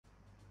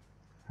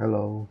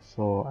Hello,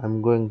 so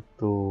I'm going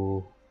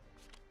to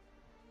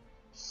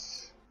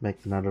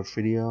make another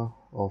video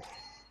of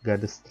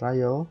Goddess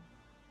Trial.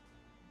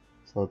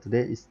 So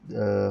today is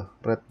the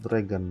Red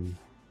Dragon.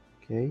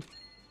 Okay,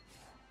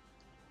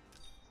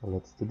 so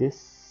let's do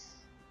this.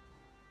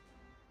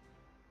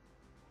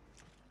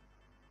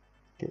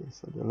 Okay,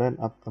 so the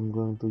lineup I'm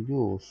going to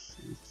use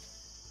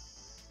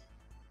is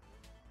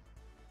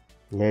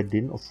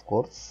Ledin, of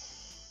course.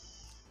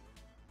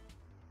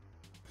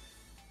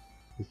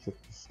 Bishop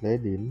is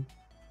Ledin.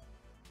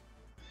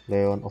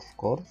 Leon, of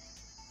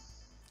course.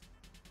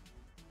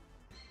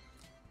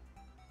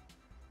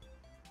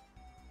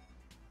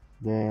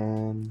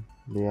 Then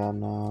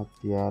Liana,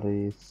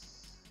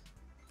 Tiaris.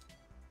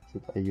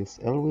 Should I use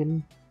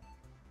Elwin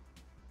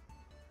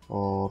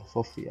or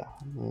Sophia?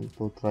 I'm going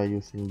to try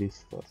using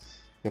this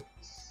first. Yep.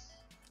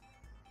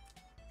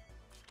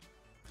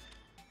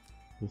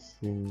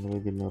 Using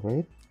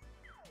regenerate.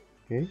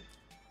 Okay.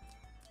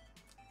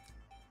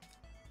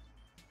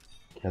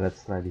 Okay,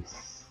 let's try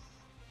this.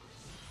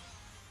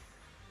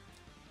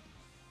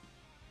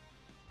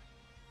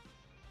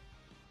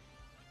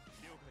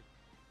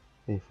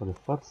 Okay, for the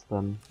first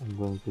turn, I'm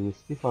going to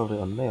use Chivalry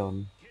on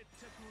Leon.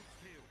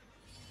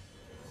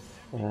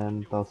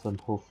 And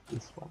 1000 hoof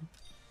this one.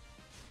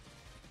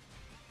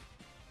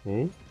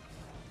 Okay.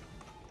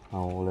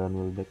 Now Leon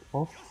will back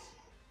off.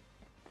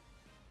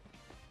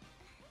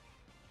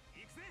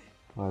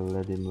 While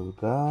Ledin will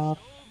guard.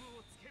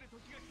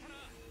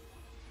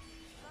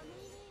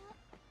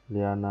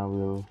 Liana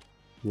will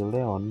heal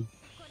Leon.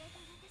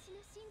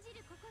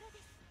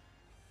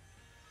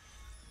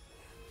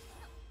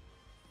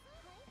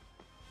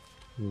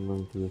 I'm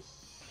going to use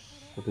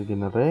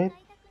regenerate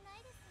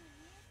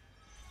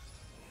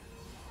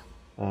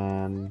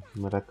and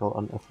miracle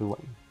on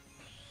everyone.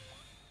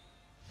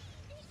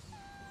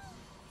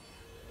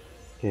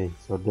 Okay,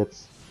 so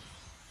that's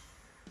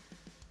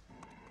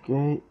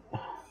okay.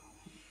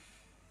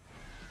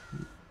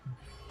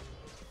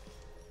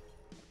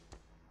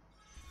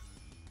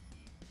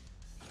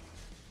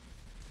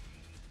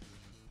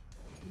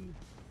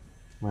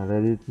 My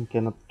Reddit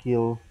cannot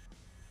kill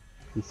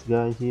this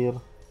guy here.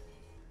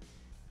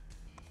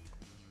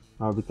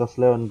 Now because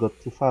Leon got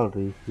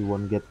Chivalry, he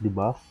won't get the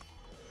buff.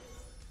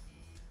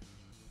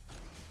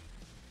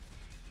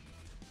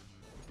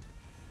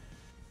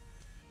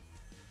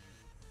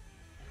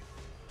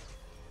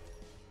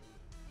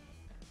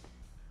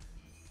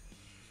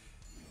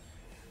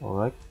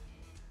 Alright.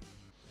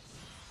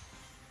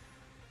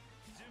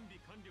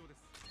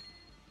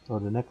 So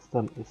the next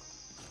turn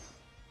is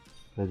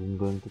Legend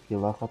going to kill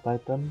Lava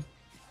Titan.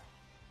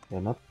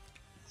 Cannot.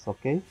 It's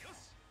okay.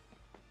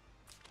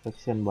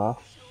 Section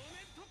buff.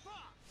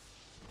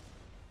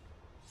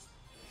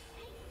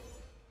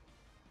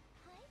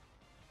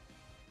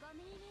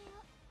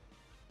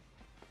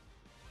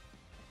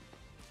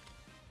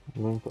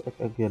 I'm going to act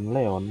again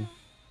Leon.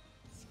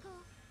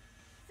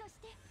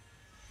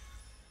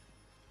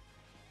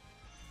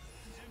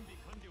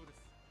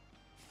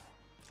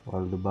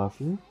 While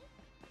debuffing.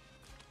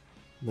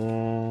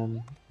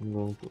 Then I'm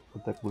going to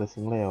attack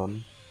Blessing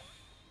Leon.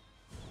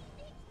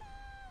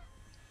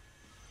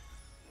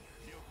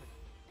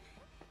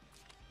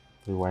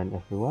 Rewind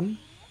everyone.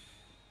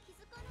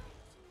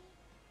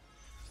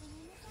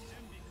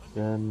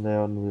 Then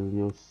Leon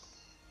will use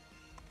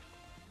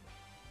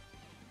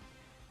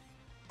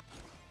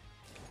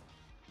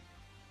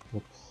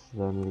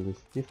Leon will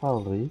use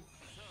Chivalry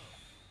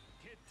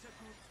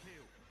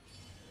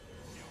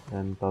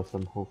and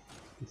 1000 hoof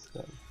this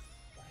guy.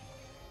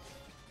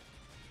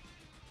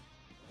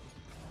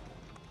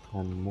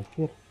 And move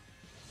here.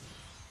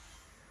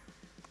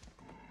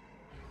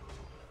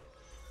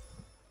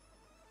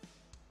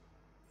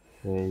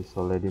 Okay,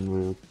 so Ledin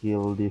will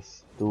kill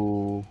these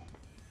two.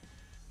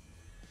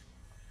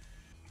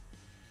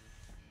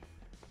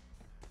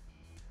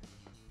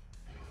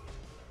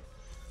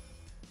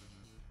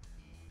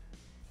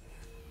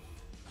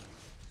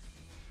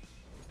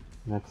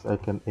 Next I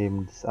can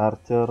aim this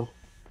archer.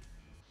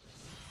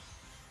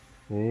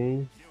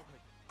 Okay.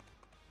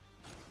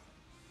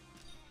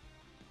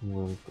 I'm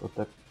going to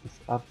attack this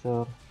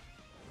archer.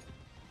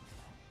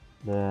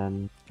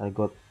 Then I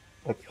got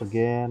attacked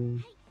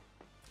again.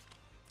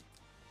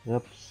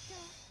 Yep.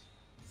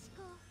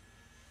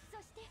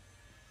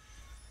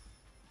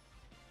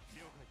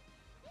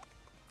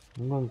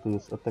 I'm going to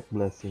use attack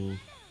blessing.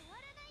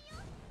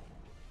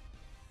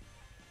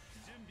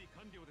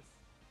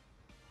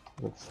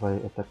 Let's try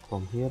attack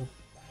from here.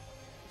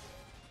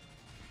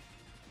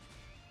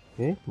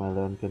 Okay, my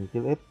Leon can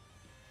kill it.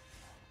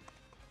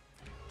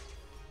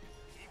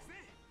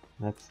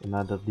 Next,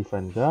 another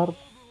Divine Guard.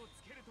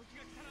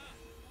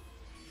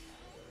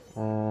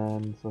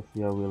 And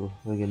Sophia will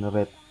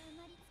regenerate.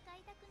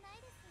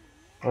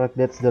 Alright,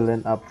 that's the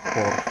lineup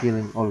for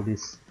killing all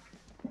these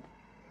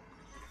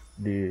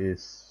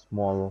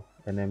small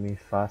enemy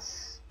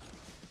fast.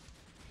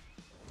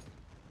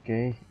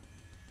 Okay,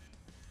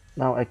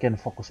 now I can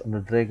focus on the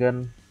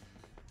dragon.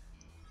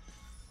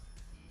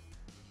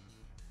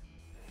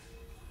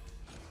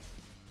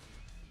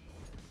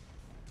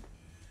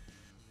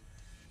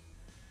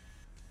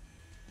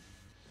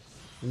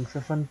 In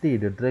 70,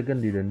 the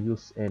dragon didn't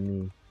use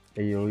any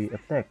AoE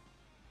attack.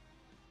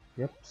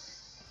 Yep.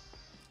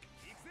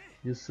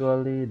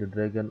 Usually the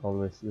dragon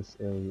always use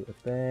AoE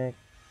attack.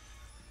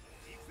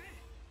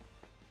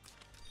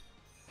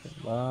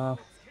 Buff.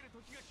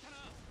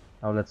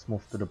 Now let's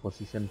move to the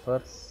position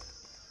first.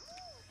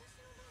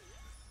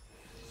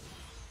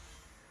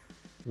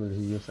 Will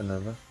he use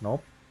another?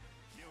 Nope.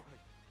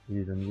 He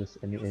didn't use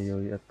any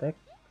AoE attack.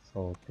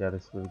 So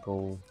Tiaris will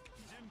go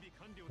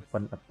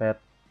open a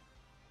pet.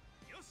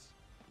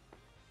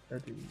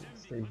 Ready,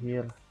 stay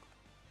here.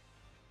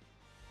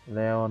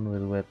 Leon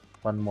will wait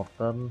one more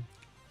turn.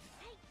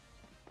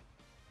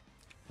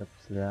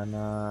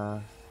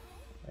 Liana.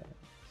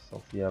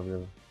 Sophia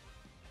will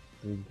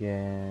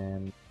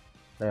regain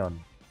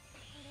Leon.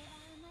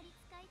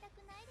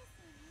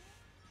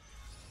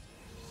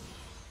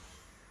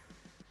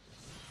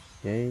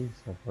 Okay,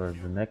 so for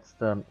the next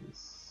turn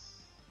is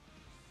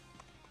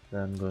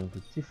then going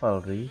to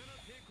Chivalry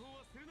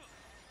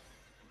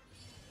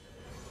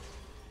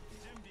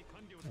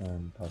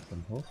and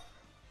Thousand Hoof.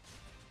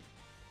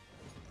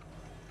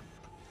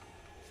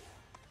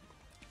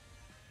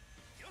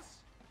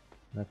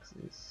 Next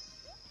is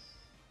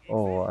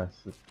I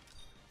should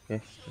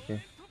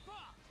okay.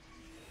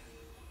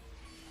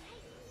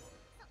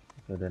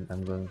 Okay, then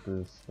I'm going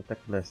to attack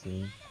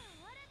blessing.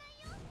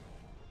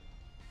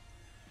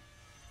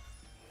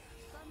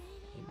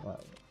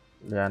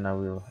 Liana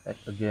will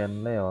act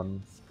again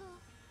Leon.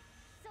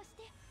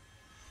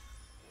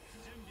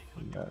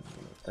 And then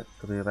attack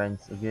 3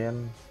 ranks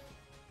again.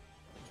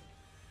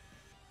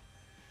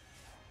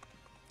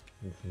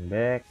 Moving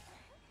back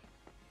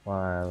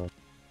while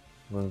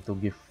going to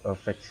give a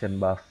faction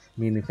buff,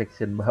 mini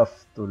faction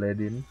buff to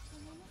Ledin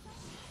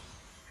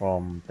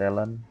from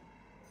Talon.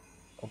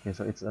 Okay,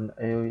 so it's an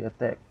AoE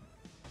attack.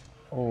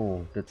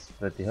 Oh, that's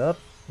pretty hurt,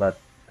 but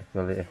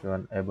actually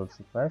everyone able to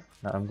survive.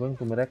 Now I'm going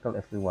to miracle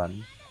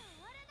everyone.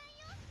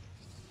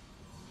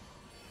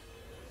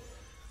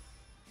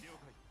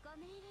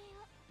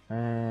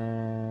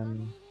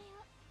 And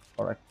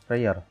or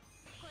prayer.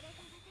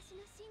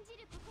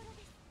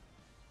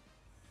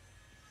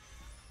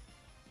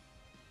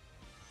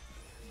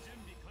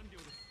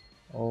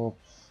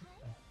 Oops,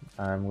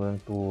 I'm going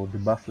to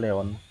debuff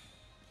Leon,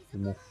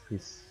 remove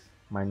his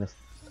minus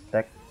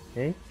attack.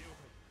 Okay,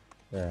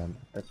 then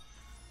attack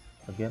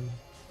again.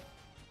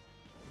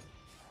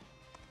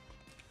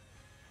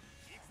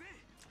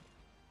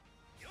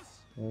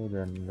 Okay,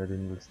 then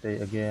Ledin will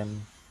stay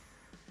again.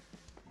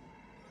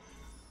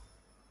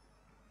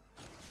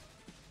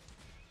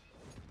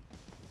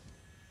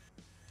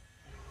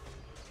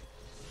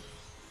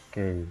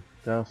 Okay,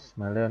 because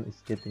my Leon is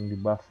getting the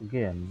buff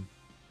again.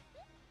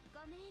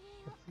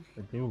 What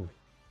I do?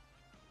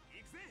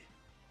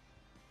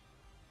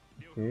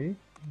 Okay,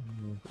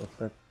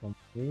 attack from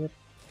here.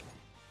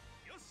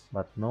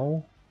 But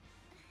no,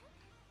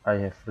 I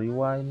have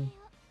rewind,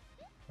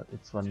 but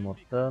it's one more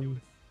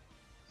turn,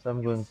 so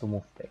I'm going to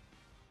move back.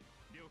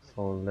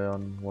 So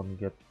Leon won't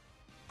get,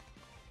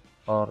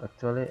 or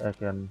actually I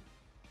can,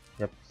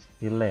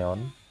 heal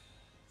Leon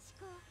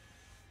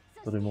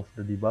to remove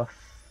the debuff.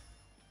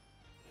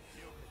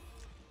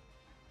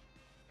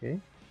 Okay,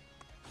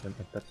 then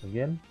attack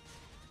again.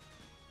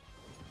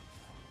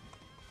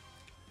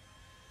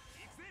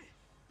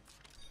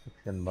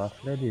 Action buff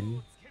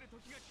Ledin.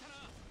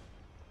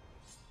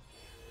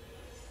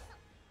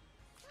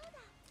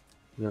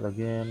 Heal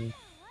again.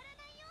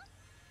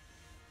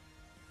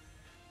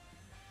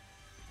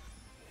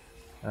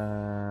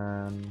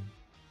 And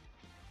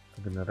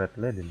gonna red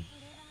Ledin.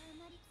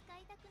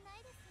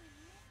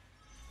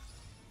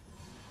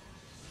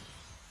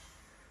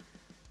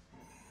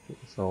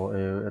 So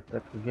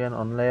attack again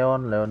on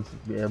Leon. Leon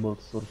should be able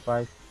to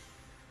survive.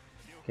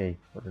 Okay,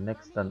 for the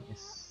next turn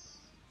is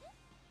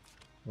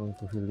going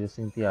to heal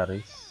using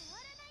Tiaris.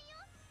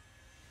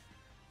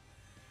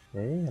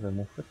 Okay,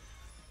 remove it.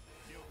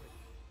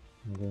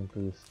 I'm going to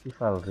use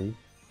Chivalry.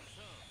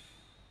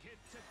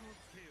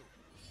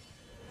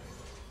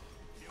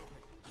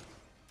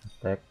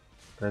 Attack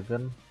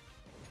Dragon.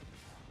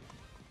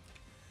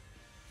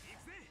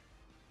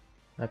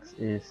 Next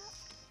is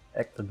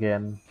act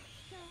again.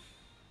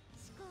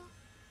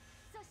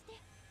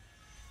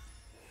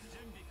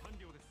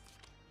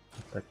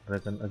 Attack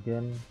Dragon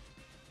again.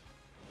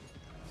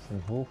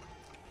 Using Hoof.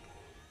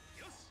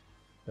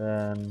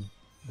 Then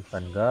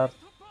defend guard.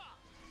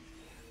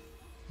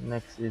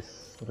 Next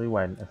is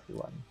rewind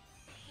everyone.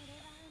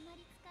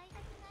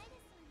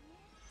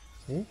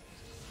 Okay.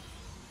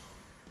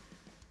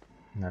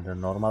 Another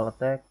normal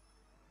attack.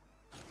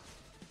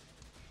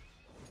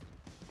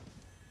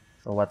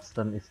 So what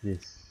turn is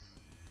this?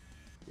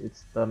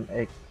 It's turn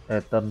 8,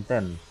 turn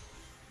 10.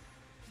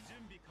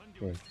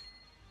 Okay.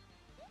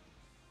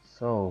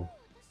 So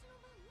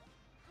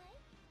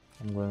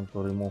I'm going to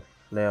remove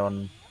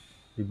Leon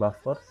debuff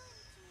first.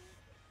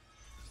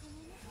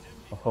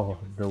 Oh,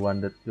 the one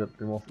that got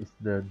removed is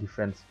the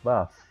defense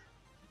buff.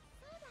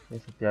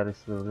 Okay, so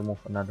Tiaris will remove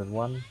another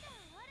one.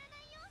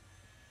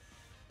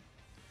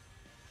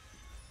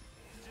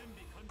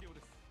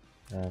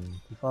 and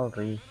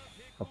cavalry,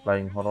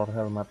 applying horror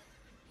helmet,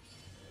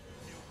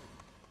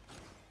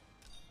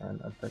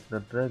 and attack the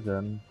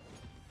dragon.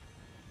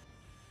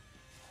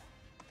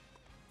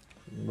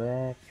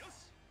 Back,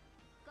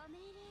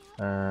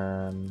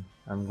 and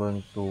I'm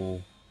going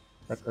to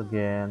attack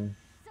again.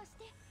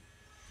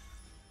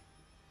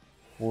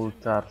 Full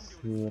charge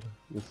here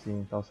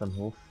using 1000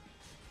 hoof.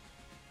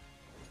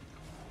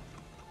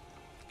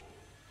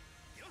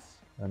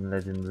 And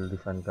Legend will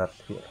defend guard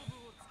here.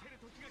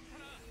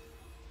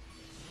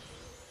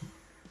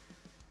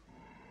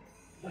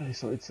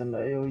 So it's an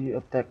AoE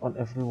attack on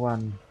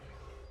everyone.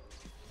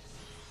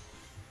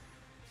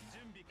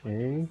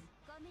 Okay.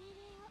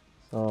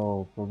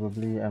 So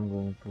probably I'm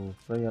going to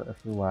prayer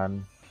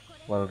everyone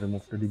while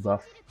remove the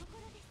debuff.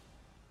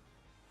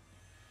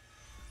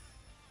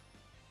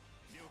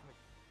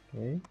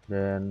 Okay,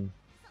 then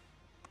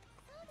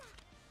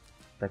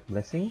attack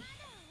blessing.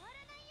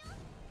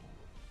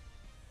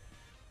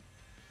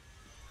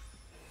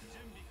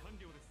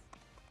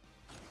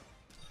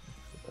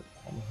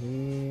 Come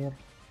here.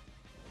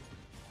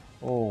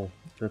 Oh,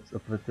 that's a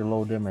pretty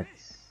low damage.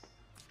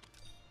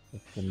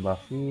 Action buff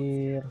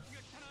here.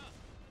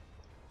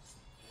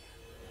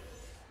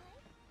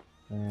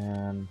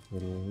 And kill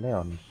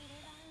Leon.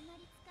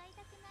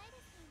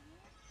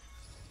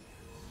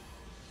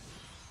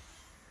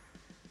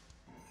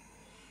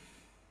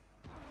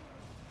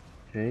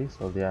 Okay,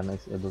 so Diana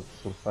is able to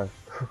survive.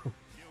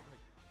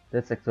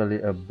 That's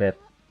actually a bad,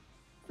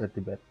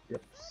 pretty bad.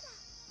 Yep.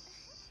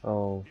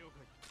 So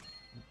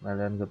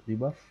Leon got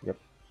debuff. Yep.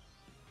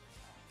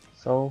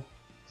 So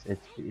his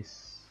HP is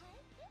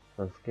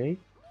 12k.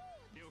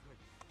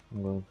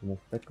 I'm going to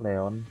move back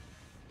Leon.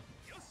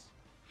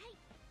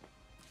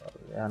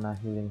 Diana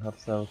healing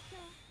herself.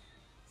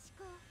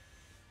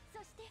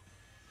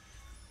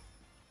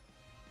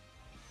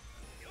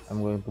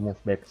 I'm going to move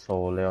back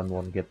so Leon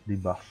won't get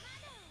debuff.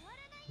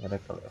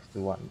 Miracle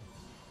FP1.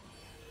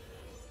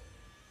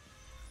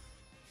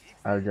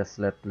 I'll just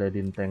let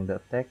Ledin tank the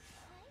attack,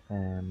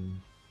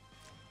 and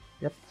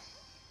yep,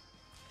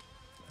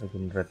 I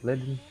can red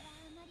Ledin.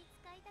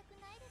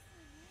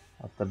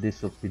 After this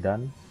should be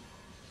done.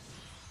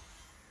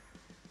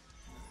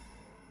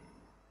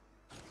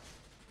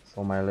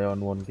 So my Leon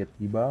won't get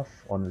debuff,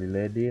 only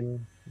Ledin,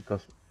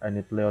 because I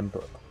need Leon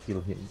to kill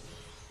him.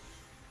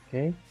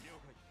 Okay,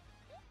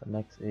 the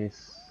next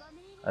is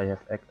I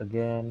have Egg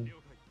again,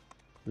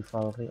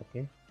 Cavalry.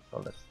 Okay, so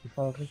let's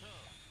Cavalry.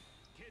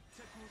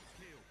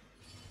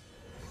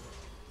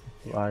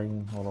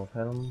 Flying Hollow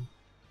Helm.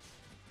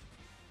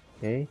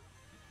 Okay,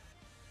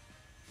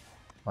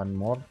 one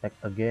more, Egg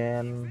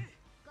again,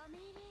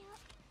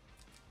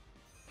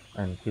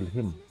 and kill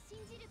him.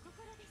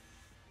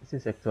 This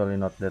is actually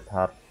not that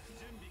hard.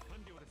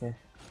 Okay,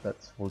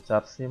 let's full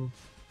charge him.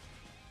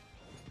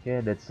 Okay,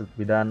 that should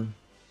be done.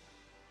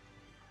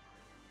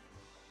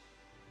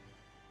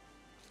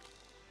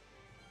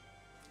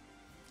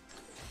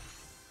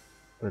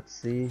 Let's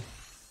see.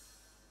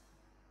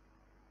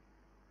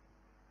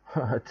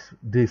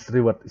 This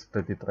reward is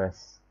pretty trash.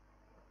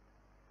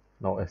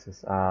 No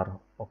SSR.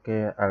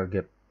 Okay, I'll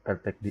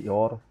take the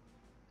ore.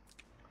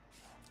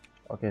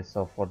 Okay,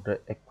 so for the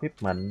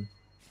equipment,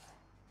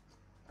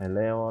 my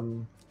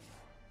Leon,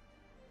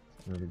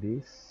 only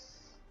this.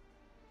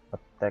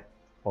 Attack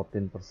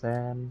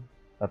 14%.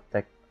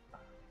 Attack,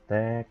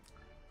 attack,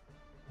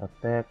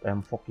 attack.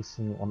 I'm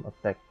focusing on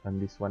attack,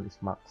 and this one is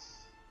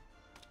max.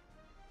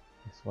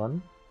 This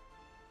one.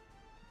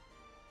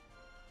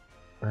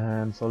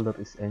 And soldier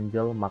is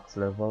angel, max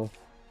level.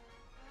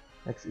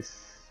 Next is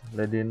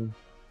Ledin,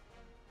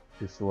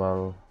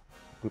 visual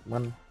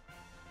equipment.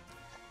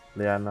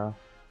 Liana,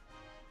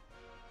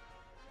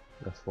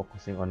 just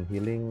focusing on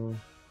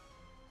healing.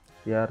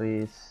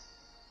 Tiaris,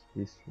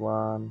 this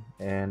one,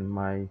 and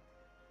my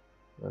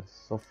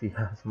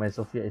Sophia. My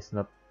Sophia is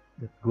not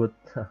that good,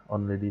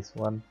 only this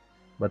one,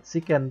 but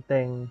she can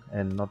tank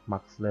and not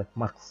max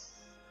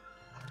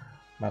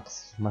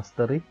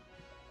mastery,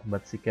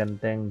 but she can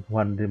tank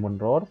one demon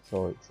roar,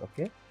 so it's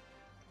okay.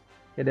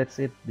 Okay, that's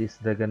it. This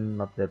dragon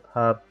not that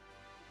hard,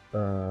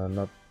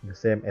 not the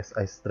same as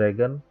ice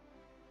dragon.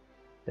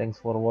 Thanks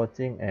for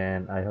watching,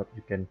 and I hope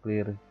you can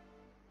clear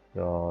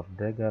your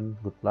dragon.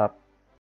 Good luck.